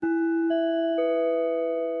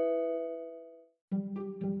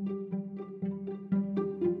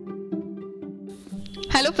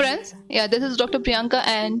Hello, friends. Yeah, this is Dr. Priyanka,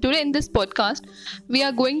 and today in this podcast, we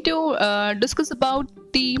are going to discuss about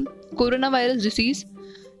the coronavirus disease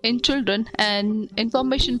in children and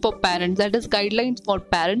information for parents. That is, guidelines for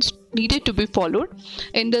parents needed to be followed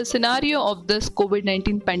in the scenario of this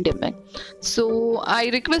COVID-19 pandemic. So, I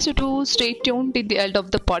request you to stay tuned till the end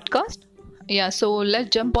of the podcast. Yeah, so let's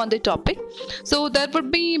jump on the topic. So there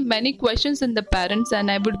would be many questions in the parents,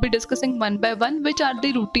 and I would be discussing one by one which are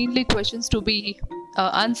the routinely questions to be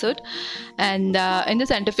answered and in the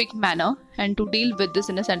scientific manner, and to deal with this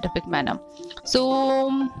in a scientific manner. So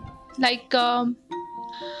like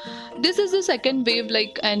this is the second wave,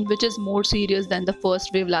 and which is more serious than the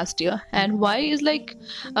first wave last year. And why is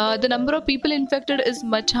the number of people infected is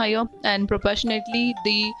much higher, and proportionately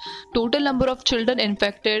the total number of children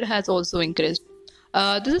infected has also increased.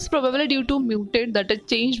 This is probably due to mutate, that is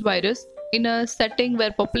changed virus, in a setting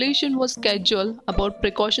where population was scheduled about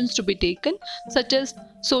precautions to be taken, such as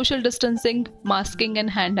social distancing, masking, and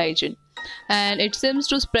hand hygiene. And it seems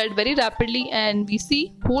to spread very rapidly, and we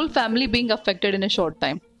see whole family being affected in a short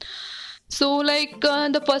time. So,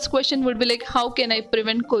 the first question would be how can I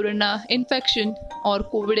prevent corona infection or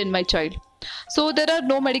COVID in my child? So, there are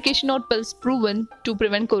no medication or pills proven to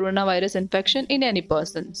prevent coronavirus infection in any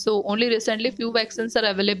person. So, only recently few vaccines are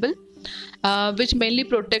available, which mainly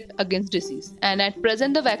protect against disease. And at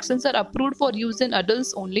present, the vaccines are approved for use in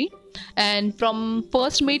adults only. And from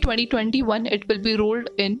 1st May 2021, it will be rolled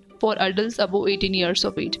in for adults above 18 years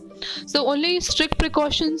of age. So, only strict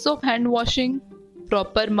precautions of hand washing,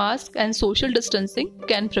 proper mask, and social distancing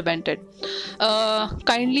can prevent it.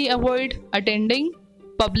 Kindly avoid attending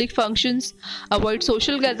public functions, avoid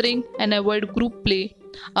social gathering, and avoid group play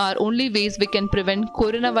are only ways we can prevent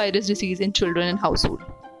coronavirus disease in children and household.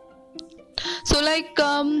 So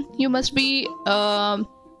you must be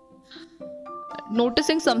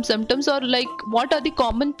noticing some symptoms, or what are the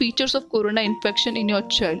common features of corona infection in your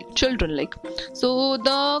children. So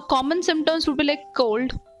the common symptoms would be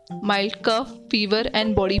cold, mild cough, fever,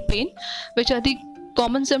 and body pain, which are the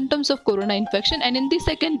common symptoms of corona infection. And in the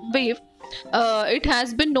second wave, it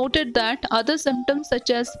has been noted that other symptoms such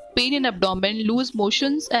as pain in abdomen, loose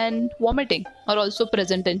motions, and vomiting are also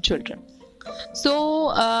present in children.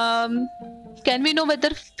 So can we know whether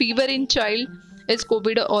fever in child is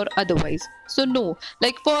COVID or otherwise? So no,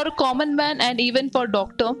 for common man and even for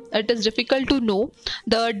doctor, it is difficult to know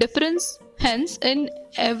the difference. Hence, in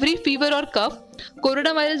every fever or cough,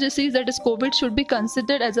 coronavirus disease, that is COVID, should be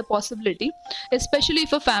considered as a possibility, especially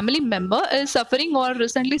if a family member is suffering or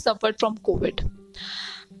recently suffered from COVID.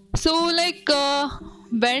 So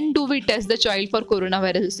when do we test the child for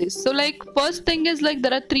coronavirus disease? So first thing is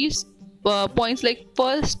there are three points.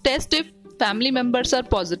 First, test if family members are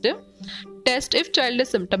positive, test if child is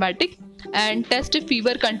symptomatic, and test if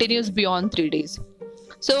fever continues beyond 3 days.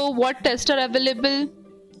 So what tests are available?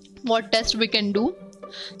 What test we can do?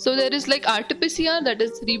 So there is RT-PCR, that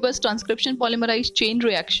is reverse transcription polymerase chain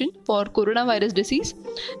reaction for coronavirus disease,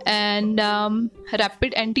 and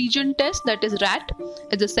rapid antigen test, that is RAT,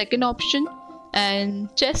 is the second option.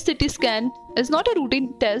 And chest CT scan is not a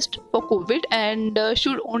routine test for COVID and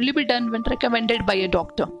should only be done when recommended by a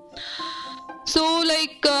doctor. So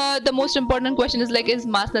the most important question is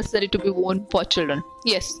mask necessary to be worn for children?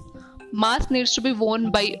 Yes, mask needs to be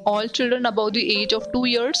worn by all children above the age of 2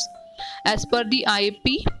 years as per the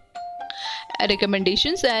IAP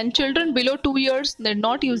recommendations, and children below 2 years need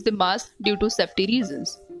not use the mask due to safety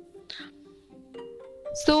reasons.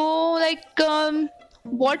 So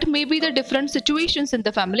what may be the different situations in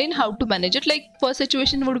the family and how to manage it? First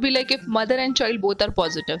situation would be if mother and child both are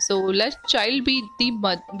positive, so let child be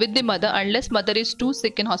with the mother unless mother is too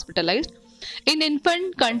sick and hospitalized. In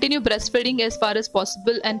infant, continue breastfeeding as far as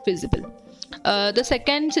possible and feasible. The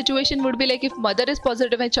second situation would be if mother is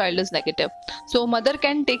positive and child is negative, so mother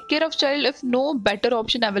can take care of child if no better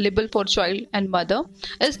option available for child and mother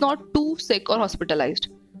is not too sick or hospitalized.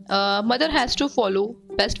 Mother has to follow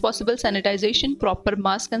best possible sanitization, proper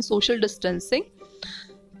mask, and social distancing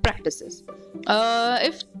practices.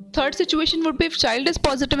 If third situation would be if child is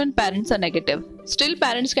positive and parents are negative, still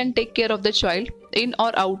parents can take care of the child in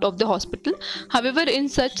or out of the hospital. However, in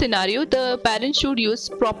such scenario, the parents should use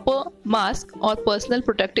proper mask or personal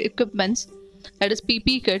protective equipments, that is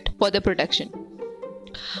PPE kit, for the protection.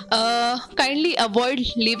 Kindly avoid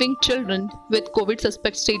leaving children with COVID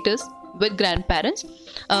suspect status with grandparents.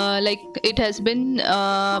 It has been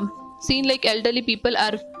seen elderly people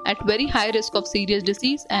are at very high risk of serious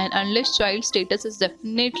disease, and unless child status is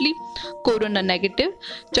definitely corona negative,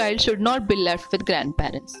 child should not be left with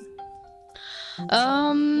grandparents.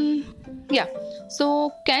 Yeah,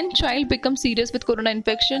 so can child become serious with corona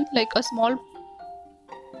infection? A small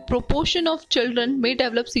proportion of children may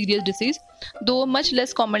develop serious disease, though much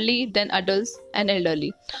less commonly than adults and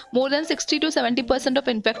elderly. More than 60 to 70% of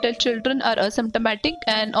infected children are asymptomatic,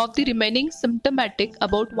 and of the remaining symptomatic,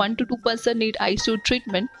 about 1 to 2% need ICU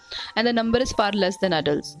treatment, and the number is far less than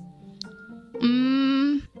adults.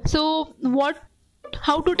 So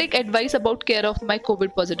how to take advice about care of my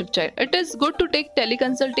COVID positive child? It is good to take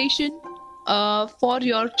teleconsultation for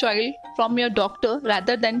your child from your doctor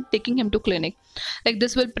rather than taking him to clinic. Like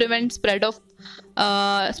this will prevent spread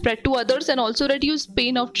to others and also reduce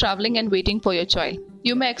pain of traveling and waiting for your child.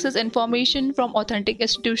 You may access information from authentic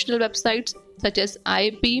institutional websites such as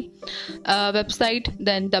IAP website,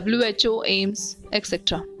 then WHO, AIMS,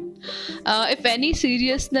 etc. If any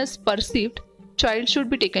seriousness perceived, child should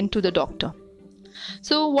be taken to the doctor.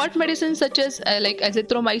 So what medicines such as like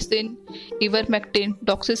azithromycin, ivermectin,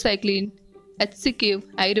 doxycycline, HCQ,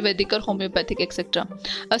 Ayurvedic or homeopathic, etc.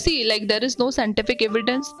 See, like there is no scientific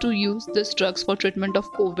evidence to use these drugs for treatment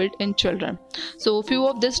of COVID in children. So few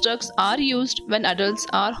of these drugs are used when adults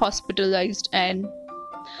are hospitalized and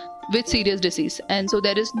with serious disease, and so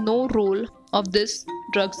there is no role of these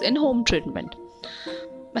drugs in home treatment.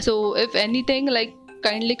 So if anything, like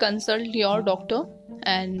kindly consult your doctor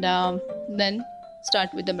and then start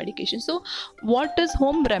with the medication. So what is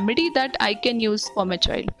home remedy that I can use for my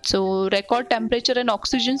child? So record temperature and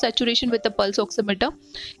oxygen saturation with a pulse oximeter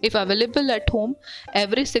if available at home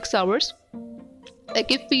every 6 hours.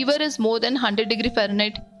 Like if fever is more than 100 degree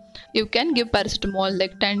Fahrenheit, you can give paracetamol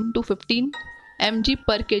like 10 to 15 mg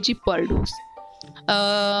per kg per dose.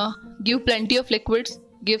 Give plenty of liquids,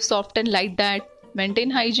 give soft and light diet,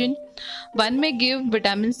 maintain hygiene. One may give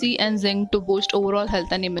vitamin C and zinc to boost overall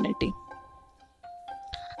health and immunity.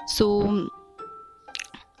 So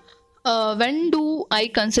when do I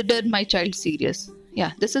consider my child serious?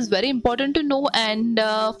 Yeah, this is very important to know, and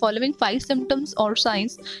following 5 symptoms or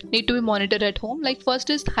signs need to be monitored at home. Like first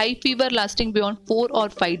is high fever lasting beyond 4 or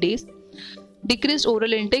 5 days, decreased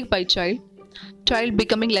oral intake by child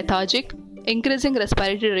becoming lethargic, increasing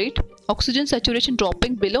respiratory rate, oxygen saturation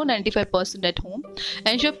dropping below 95% at home,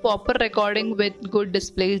 ensure proper recording with good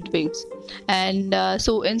displayed waves. And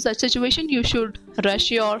so in such situation, you should rush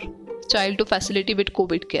your child to facility with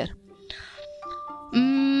COVID care.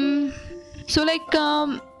 So like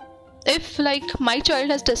if like my child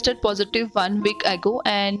has tested positive 1 week ago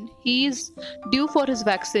and he is due for his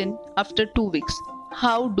vaccine after 2 weeks,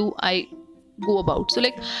 how do I go about? So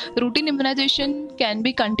like routine immunization can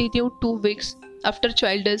be continued 2 weeks after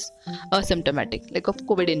child is asymptomatic like of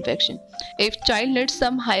COVID infection. If child needs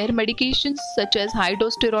some higher medications such as high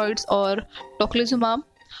dose steroids or tocilizumab,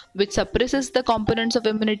 which suppresses the components of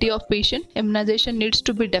immunity of patient, immunization needs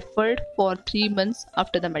to be deferred for 3 months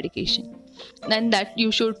after the medication, and that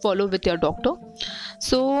you should follow with your doctor.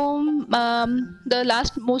 So the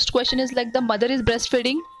last most question is like the mother is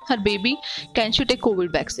breastfeeding her baby, can she take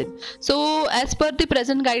COVID vaccine? So as per the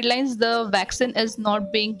present guidelines, the vaccine is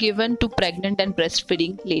not being given to pregnant and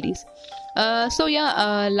breastfeeding ladies.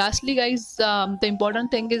 Lastly guys, the important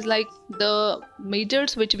thing is like the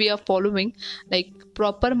measures which we are following, like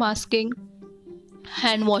proper masking,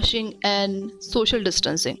 hand washing and social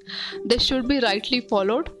distancing. This should be rightly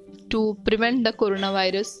followed to prevent the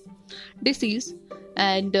coronavirus disease,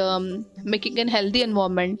 and making a healthy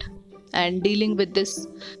environment and dealing with this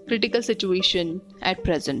critical situation at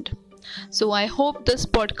present. So I hope this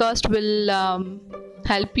podcast will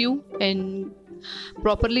help you in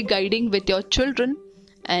properly guiding with your children,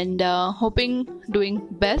 and hoping doing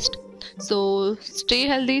best. So stay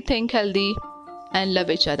healthy, think healthy and love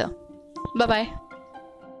each other. Bye bye.